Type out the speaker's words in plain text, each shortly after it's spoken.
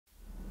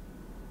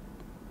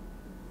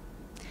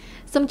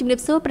សូមជម្រាប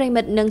សួរប្រិយ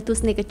មិត្តនិងទស្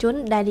សនិកជន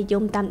ដែលនិយ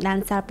មតាមដាន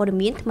សារព័ត៌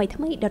មានថ្មីថ្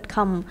មី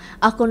 .com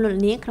អរគុណលោក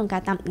នាងក្នុងកា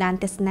រតាមដាន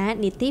ទស្សនា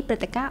នីតិព្រឹ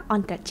ត្តិការណ៍អ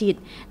ន្តរជាតិ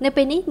នៅ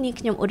ពេលនេះនាង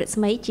ខ្ញុំឧត្ត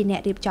ស្មីជាអ្ន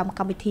ករៀបចំក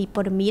ម្មវិធី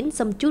ព័ត៌មាន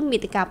សូមជូនមេ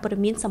តិការព័ត៌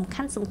មានសំ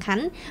ខា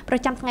ន់ប្រ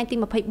ចាំថ្ងៃទី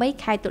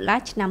23ខែតុលា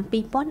ឆ្នាំ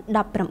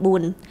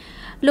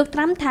2019លោកត្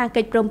រាំថា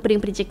កិច្ចព្រមព្រៀង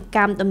ពាណិជ្ជក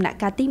ម្មដំណាក់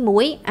កាលទី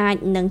1អាច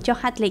នឹងចុះ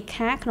ហត្ថលេ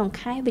ខាក្នុង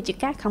ខែវិច្ឆិ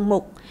កាខាងមុ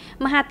ខ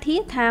មហាធិ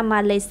ថាម៉ា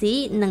ឡេស៊ី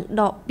នឹង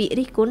ដកពាក្យ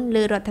រិះគន់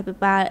លើរដ្ឋាភិ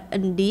បាលឥ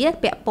ណ្ឌា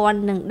ពាក់ព័ន្ធ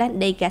នឹងដែន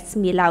ដីកាស្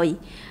មៀរឡើយ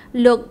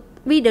លោក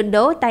វីដូ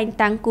ដូតែង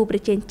តាំងគូប្រ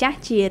ជែងចាស់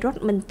ជារដ្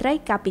ឋមន្ត្រី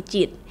ការពារ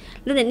ជាតិ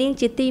លោកអ្នកនាង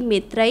ជាទីមេ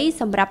ត្រី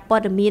សម្រាប់ព័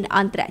ត៌មានអ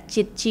ន្តរ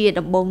ជាតិជា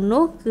ដំបូង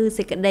នោះគឺ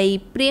សេចក្តី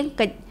ព្រៀង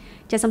កិច្ច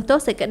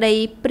សេចក្តី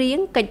ព្រៀង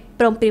កិច្ច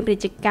ព្រមព្រៀងពាណិ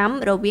ជ្ជកម្ម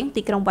រវាង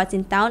ទីក្រុងវ៉ាស៊ី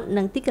នតោន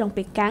និងទីក្រុង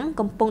ប៉េកាំង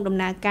កំពុងដំ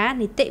ណើរការ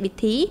នីតិវិ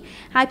ធី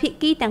ហើយភា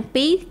គីទាំង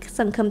ពីរស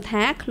ង្ឃឹម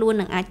ថាខ្លួន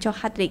នឹងអាចចុះ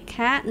ហត្ថលេ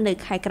ខានៅ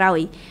ខែក្រោយ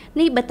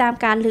នេះបើតាម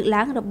ការលើក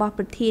ឡើងរបស់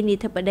ប្រធានា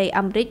ធិបតី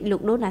អាមេរិកលោ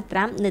កដូណាល់ត្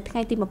រាំនៅថ្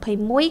ងៃទី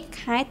21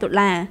ខែតុ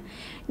លា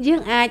យើ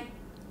ងអាច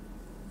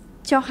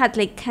ចុះហត្ថ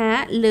លេខា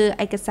លើ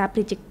ឯកសារពា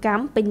ណិជ្ជក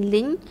ម្មពេញ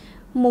លេញ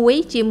មួយ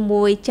ជា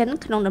មួយចិន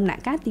ក្នុងដំណា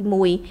ក់កាលទី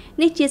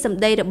1នេះជាស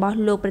ម្ដីរបស់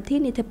លោកប្រធា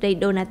នាធិបតី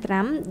ដូណាល់ត្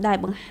រាំដែល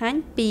បង្ហាញ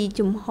ពី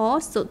ជំហរ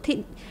សុ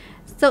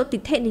តិ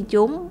ធិនិយ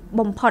ម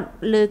បំផុត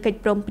លើកិច្ច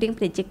ព្រមព្រៀង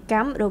ពាណិជ្ជក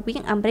ម្មរវា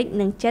ងអាមេរិក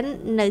និងចិន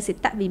នៅសេ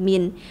តវិមា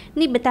ន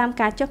នេះបើតាម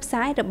ការចុះផ្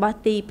សាយរបស់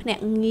ទីភ្នា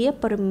ក់ងារ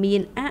ព័ត៌មា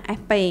ន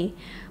AFP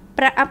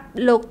ប្រអប់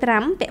លោកត្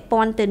រាំពាក់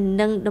ព័ន្ធទៅ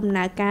នឹងដំ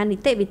ណើរការនី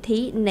តិវិធី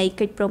នៃ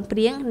កិច្ចព្រមព្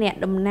រៀងអ្នក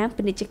តំណាង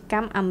ពាណិជ្ជក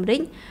ម្មអាមេរិ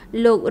ក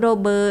លោក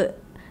Robert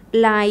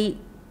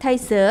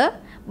Lighthizer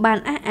បាន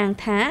អះអាង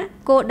ថា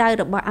គោលដៅ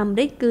របស់អាមេ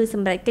រិកគឺស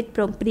ម្រេចកិច្ច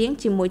ព្រមព្រៀង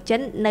ជាមួយចិ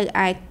ននៅ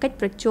ឯកិច្ច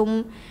ប្រជុំ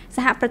ស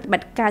ហប្រតិប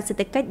ត្តិការសេ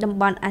ដ្ឋកិច្ចតំ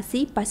បន់អា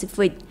ស៊ីប៉ាស៊ីហ្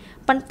វិក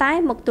ប៉ុន្តែ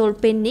មកទល់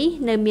ពេលនេះ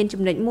នៅមាន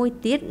ចំណុចមួយ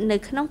ទៀតនៅ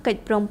ក្នុងកិច្ច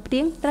ព្រមព្រៀ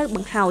ងត្រូវប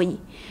ង្ហើយ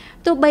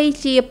ទោះបី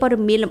ជាព័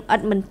ត៌មានលម្អិត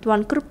មិនទា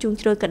ន់គ្រប់ជ្រុង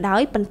ជ្រោយក៏ដោ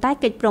យប៉ុន្តែ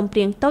កិច្ចព្រមព្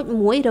រៀងតូច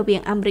មួយរវា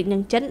ងអាមេរិកនិ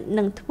ងចិន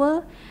នឹង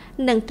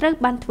ត្រូវ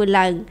បានធ្វើ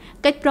ឡើង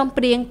កិច្ចព្រម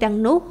ព្រៀងទាំង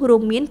នោះរួ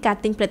មមានការ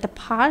ទិញផលិត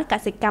ផលក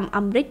សិកម្ម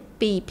អាមេរិក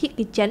ពីភា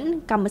គីចិន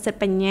កម្មសិទ្ធិ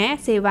បញ្ញា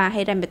សេវា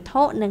ហិរញ្ញវត្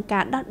ថុនិងកា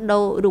រដោះដូ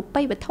ររូ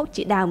បិយវត្ថុ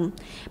ជាដើម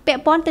ពា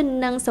ក់ព័ន្ធទៅ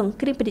នឹងសង្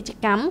គ្រាមពាណិជ្ជ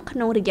កម្មក្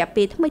នុងរយៈ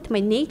ពេលថ្មី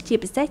នេះជា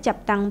ពិសេសចា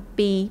ប់តាំង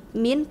ពី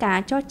មានការ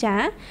ចរចា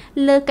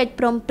លើកិច្ច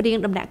ព្រមព្រៀង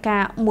ដំណាក់កា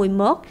លមួយ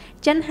មក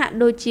ចិនហាក់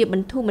ដូចជាប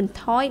ន្ធូរបន្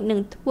ថយនឹង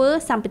ធ្វើ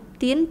សម្ប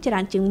ទានច្រើ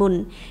នជាងមុន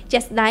ជា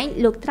ក់ស្ដែង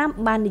លោកត្រាំ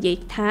បាននិយាយ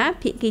ថា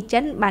ភាគីចិ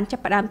នបានចា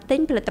ប់ផ្ដើមទិញ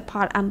ផលិតផ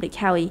លអាមេរិក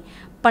ហើយ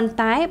ប៉ុន្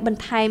តែបន្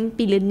ថែម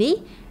ពីលើនេះ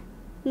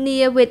នា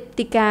វេ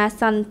ទិកា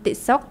សន្តិ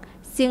សុខ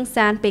សៀង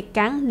សានប៉េ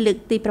កាំងលើក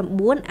ទី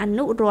9អ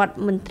នុរដ្ឋ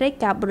មន្ត្រី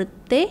ការបរ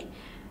ទេស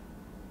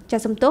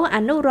អ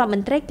នុរដ្ឋម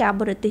ន្ត្រីការ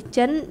បរទេស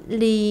ចិន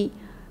លី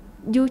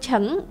យូឆឹ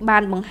ងបា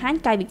នបង្ហាញ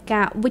កាយវិ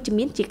ការវិជ្ជ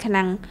មានជាខ្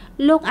លាំង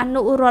លោកអ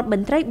នុរដ្ឋម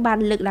ន្ត្រីបាន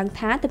លើកឡើង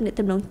ថាទំនាក់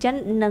ទំនងចិន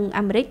និង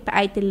អាមេរិកផ្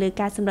អែកទៅលើ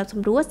ការសម្របស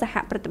ម្រួលសហ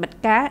ប្រតិបត្តិ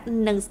ការ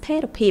និងស្ថិ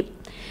រភាព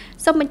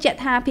សូមបញ្ជាក់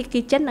ថាភា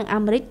គីចិននិងអា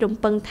មេរិករំ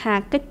ពឹងថា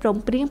កិច្ចព្រម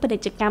ព្រៀងពាណិ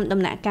ជ្ជកម្មដំ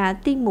ណាក់កាល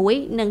ទី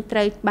1នឹងត្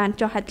រូវបាន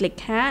ចុះហត្ថលេ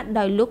ខា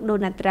ដោយលោកដូ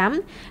ណាល់ត្រាំ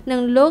និ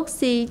ងលោក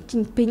ស៊ីជី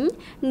នពីង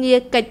នា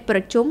កិច្ចប្រ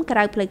ជុំក្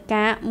រៅផ្លូវ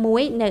ការមួ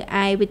យនៅ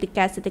ឯវេទិ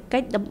កាសេដ្ឋកិ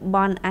ច្ចតំប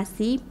ន់អា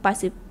ស៊ីប៉ា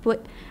ស៊ីហ្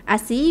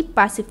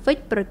វិក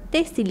ប្រ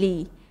ទេសស៊ីលី